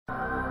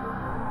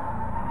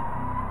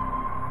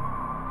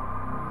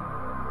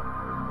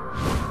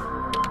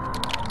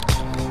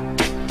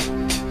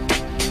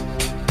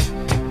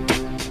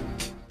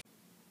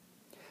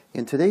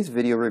In today's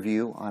video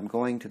review, I'm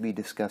going to be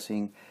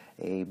discussing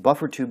a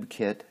buffer tube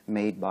kit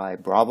made by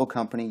Bravo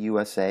Company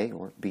USA,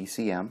 or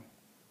BCM.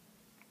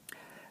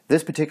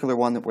 This particular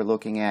one that we're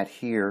looking at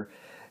here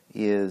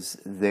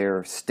is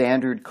their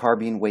standard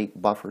carbine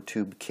weight buffer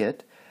tube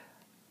kit.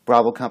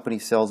 Bravo Company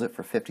sells it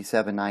for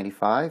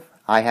 $57.95.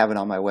 I have it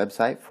on my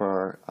website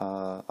for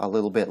a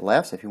little bit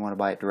less if you want to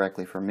buy it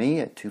directly from me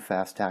at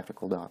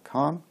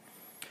toofasttactical.com.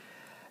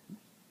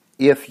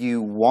 If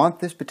you want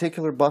this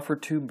particular buffer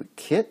tube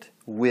kit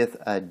with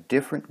a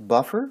different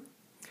buffer,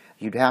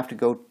 you'd have to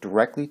go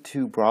directly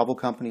to Bravo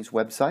Company's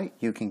website.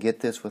 You can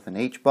get this with an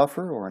H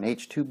buffer or an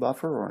H2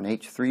 buffer or an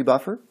H3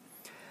 buffer.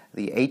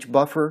 The H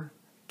buffer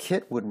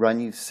kit would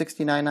run you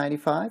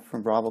 $69.95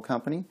 from Bravo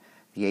Company.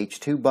 The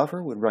H2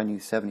 buffer would run you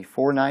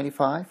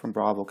 $74.95 from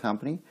Bravo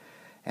Company.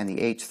 And the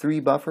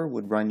H3 buffer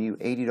would run you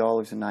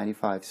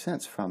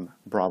 $80.95 from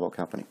Bravo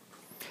Company.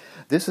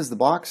 This is the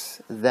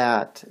box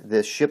that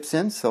this ships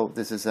in, so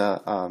this is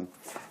a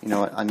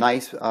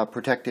nice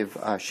protective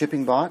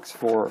shipping box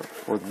for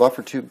the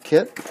buffer tube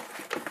kit.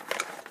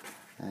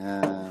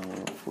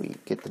 If we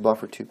get the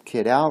buffer tube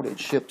kit out, it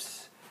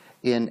ships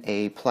in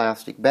a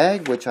plastic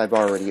bag, which I've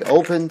already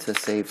opened to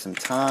save some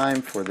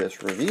time for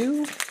this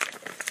review.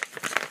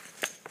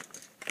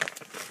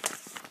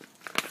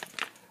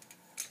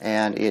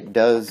 And it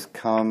does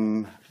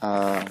come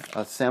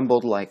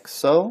assembled like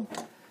so.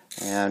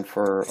 And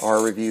for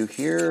our review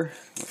here,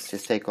 let's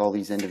just take all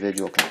these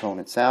individual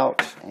components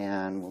out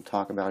and we'll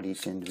talk about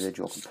each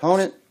individual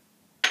component.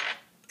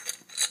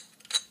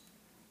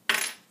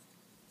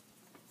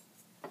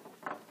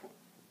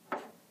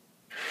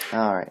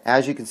 Alright,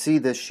 as you can see,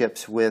 this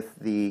ships with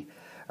the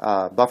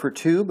buffer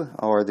tube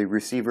or the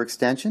receiver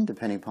extension,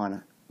 depending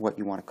upon what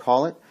you want to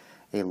call it,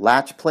 a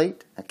latch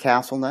plate, a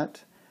castle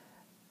nut,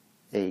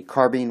 a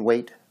carbine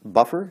weight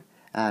buffer,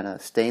 and a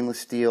stainless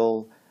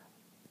steel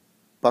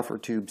buffer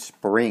tube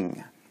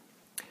spring.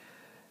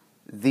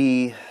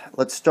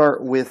 Let's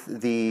start with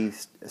the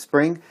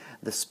spring.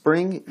 The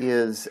spring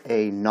is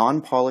a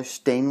non-polished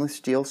stainless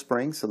steel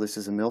spring, so this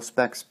is a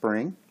Milspec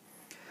spring.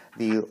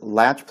 The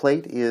latch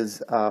plate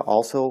is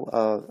also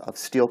of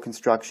steel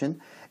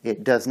construction.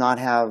 It does not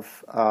have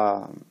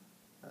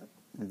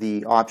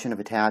the option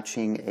of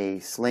attaching a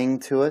sling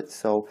to it,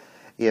 so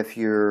if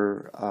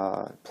you're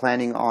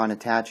planning on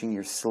attaching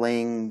your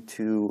sling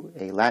to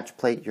a latch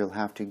plate, you'll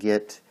have to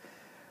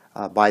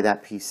buy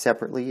that piece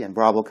separately, and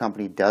Bravo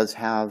Company does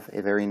have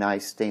a very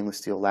nice stainless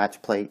steel latch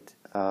plate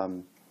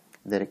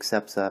that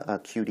accepts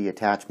a QD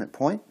attachment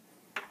point.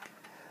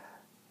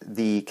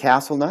 The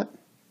castle nut,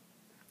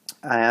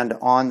 and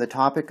on the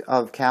topic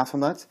of castle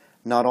nuts,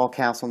 not all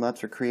castle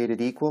nuts are created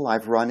equal.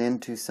 I've run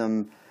into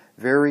some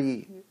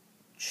very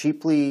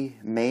cheaply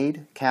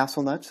made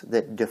castle nuts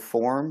that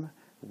deform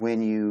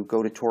when you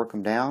go to torque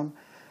them down.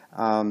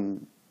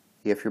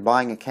 If you're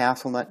buying a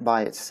castle nut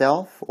by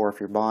itself, or if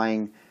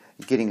you're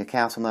getting a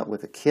castle nut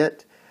with a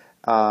kit,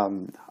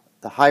 the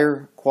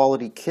higher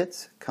quality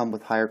kits come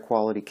with higher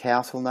quality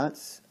castle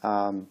nuts,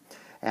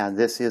 and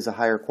this is a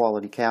higher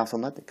quality castle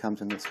nut that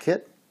comes in this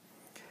kit.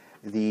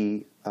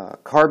 The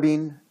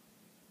carbine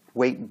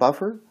weight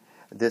buffer,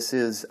 this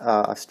is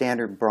a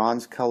standard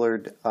bronze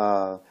colored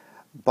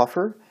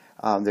buffer.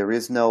 There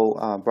is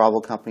no Bravo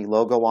Company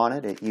logo on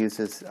it. It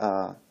uses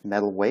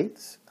metal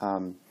weights.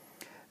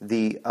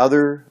 The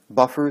other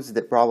buffers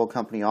that Bravo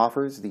Company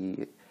offers,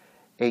 the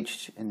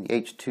H and the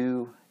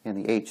H2 and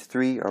the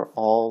H3, are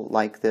all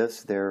like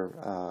this. They're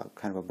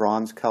kind of a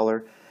bronze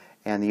color,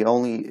 and the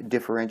only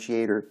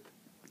differentiator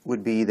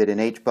would be that an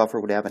H buffer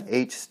would have an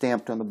H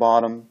stamped on the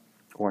bottom,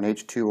 or an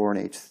H2 or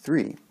an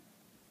H3.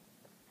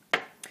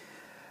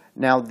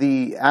 Now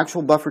the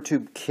actual buffer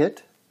tube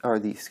kit, or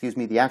the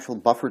actual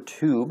buffer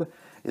tube,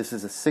 this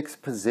is a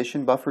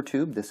 6-position buffer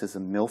tube. This is a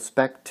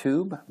Milspec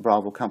tube.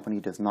 Bravo Company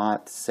does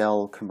not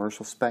sell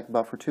commercial spec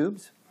buffer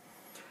tubes.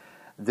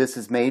 This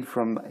is made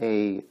from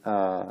a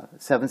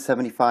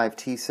 775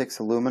 T6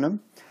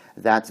 aluminum.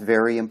 That's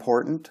very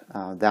important.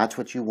 That's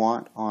what you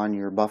want on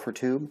your buffer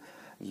tube.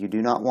 You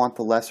do not want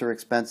the lesser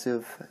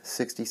expensive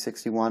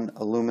 6061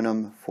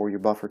 aluminum for your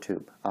buffer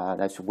tube.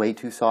 That's way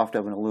too soft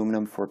of an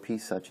aluminum for a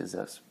piece such as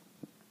this.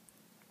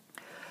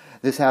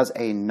 This has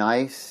a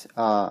nice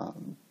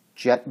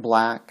jet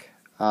black,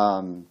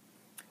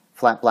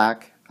 flat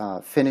black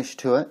finish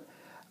to it.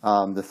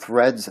 The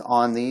threads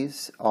on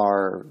these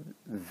are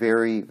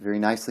very, very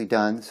nicely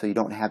done, so you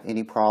don't have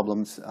any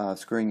problems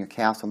screwing your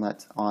castle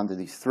nuts onto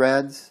these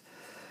threads.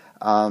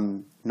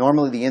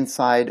 Normally the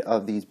inside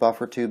of these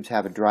buffer tubes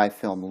have a dry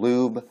film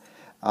lube.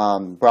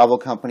 Bravo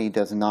Company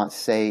does not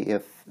say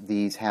if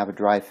these have a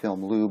dry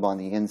film lube on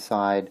the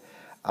inside.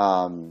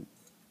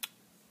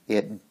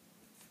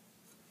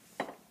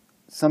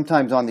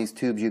 Sometimes on these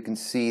tubes you can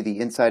see the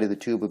inside of the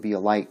tube would be a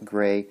light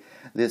gray.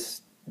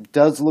 This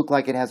does look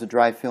like it has a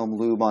dry film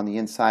lube on the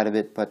inside of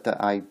it, but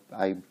I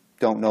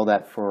don't know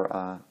that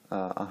for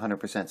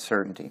 100%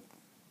 certainty.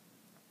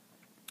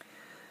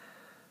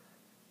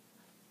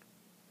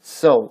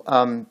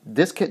 So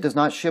this kit does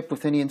not ship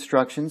with any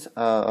instructions.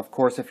 Of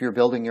course, if you're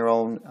building your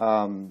own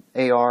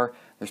AR,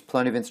 There's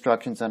plenty of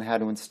instructions on how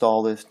to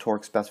install this,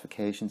 torque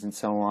specifications and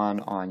so on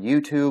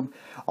YouTube,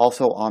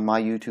 also on my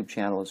YouTube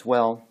channel as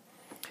well.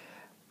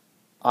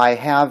 I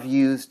have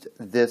used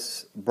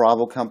this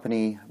Bravo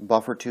Company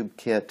buffer tube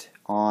kit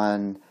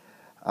on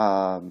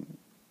half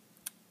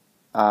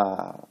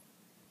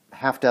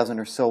dozen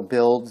or so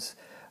builds.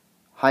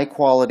 High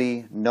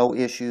quality, no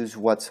issues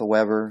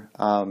whatsoever.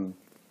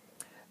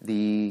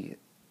 The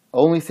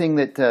only thing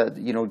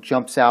that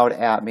jumps out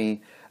at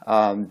me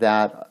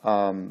that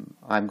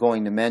I'm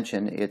going to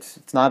mention,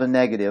 it's not a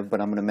negative, but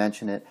I'm going to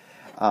mention it.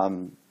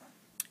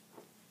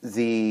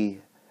 The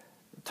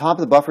top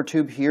of the buffer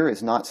tube here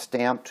is not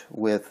stamped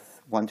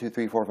with 1, 2,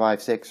 3, 4,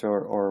 5, 6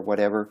 or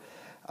whatever.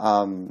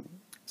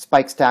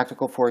 Spikes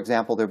Tactical, for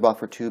example, their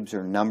buffer tubes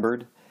are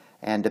numbered,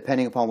 and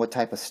depending upon what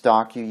type of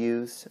stock you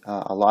use,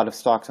 a lot of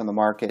stocks on the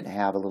market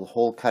have a little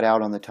hole cut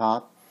out on the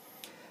top,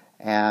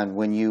 and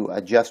when you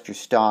adjust your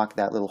stock,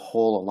 that little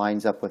hole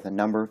aligns up with a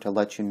number to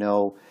let you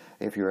know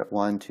if you're at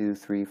 1, 2,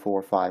 3,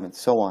 4, 5, and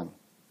so on.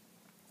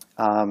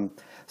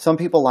 Some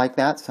people like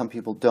that, some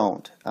people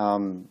don't.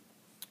 I'm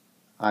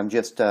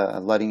just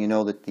letting you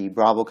know that the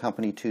Bravo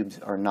Company tubes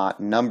are not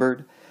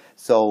numbered.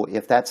 So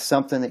if that's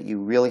something that you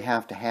really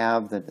have to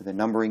have, the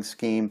numbering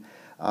scheme,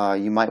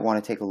 you might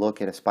want to take a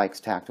look at a Spikes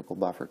Tactical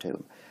buffer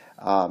tube.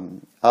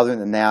 Other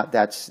than that,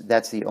 that's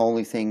the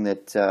only thing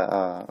that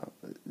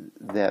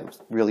that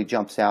really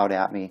jumps out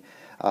at me.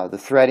 The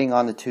threading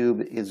on the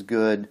tube is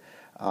good.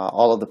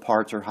 All of the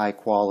parts are high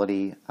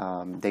quality.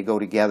 They go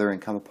together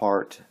and come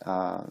apart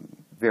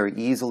very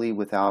easily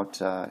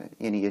without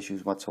any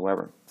issues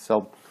whatsoever.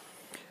 So,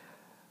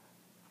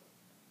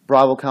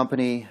 Bravo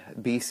Company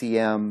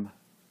BCM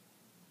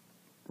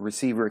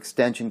receiver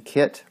extension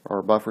kit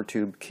or buffer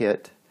tube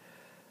kit.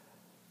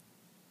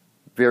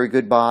 Very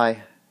good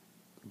buy,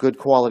 good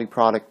quality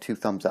product, 2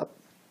 thumbs up.